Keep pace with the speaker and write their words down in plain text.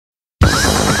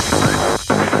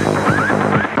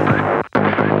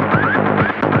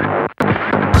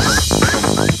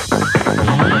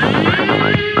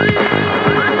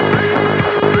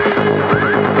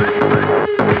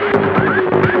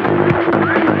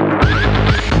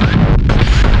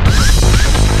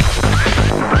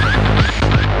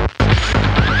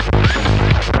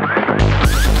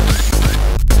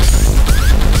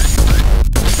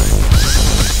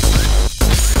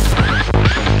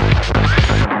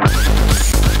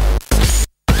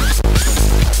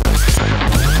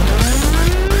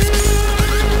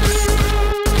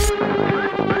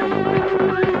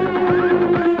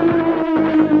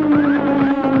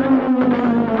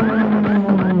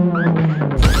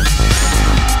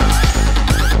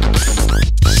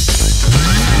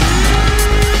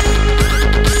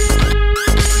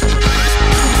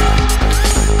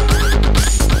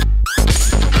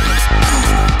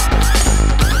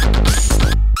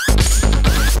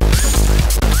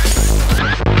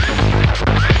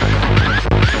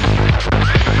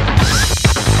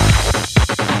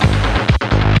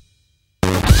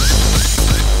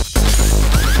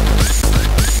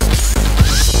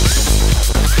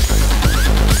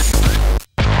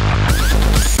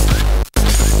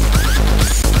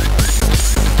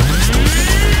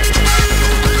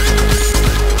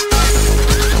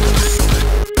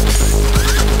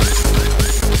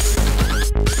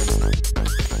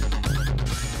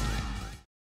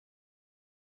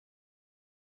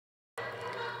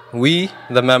We,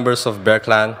 the members of Bear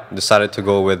Clan, decided to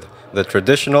go with the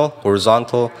traditional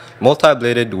horizontal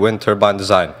multi-bladed wind turbine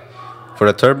design. For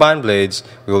the turbine blades,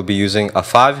 we will be using a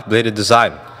 5-bladed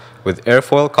design with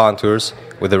airfoil contours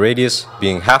with the radius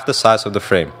being half the size of the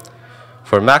frame.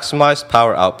 For maximized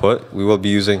power output, we will be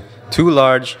using 2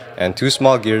 large and 2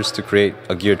 small gears to create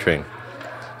a gear train.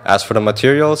 As for the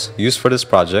materials used for this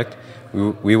project,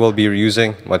 we will be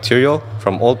using material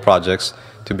from old projects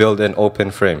to build an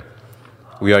open frame.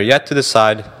 We are yet to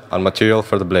decide on material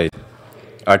for the blade.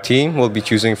 Our team will be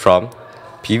choosing from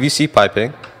PVC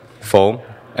piping, foam,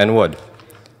 and wood.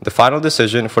 The final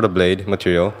decision for the blade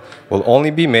material will only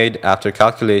be made after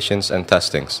calculations and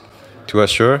testings to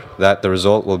assure that the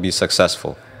result will be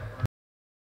successful.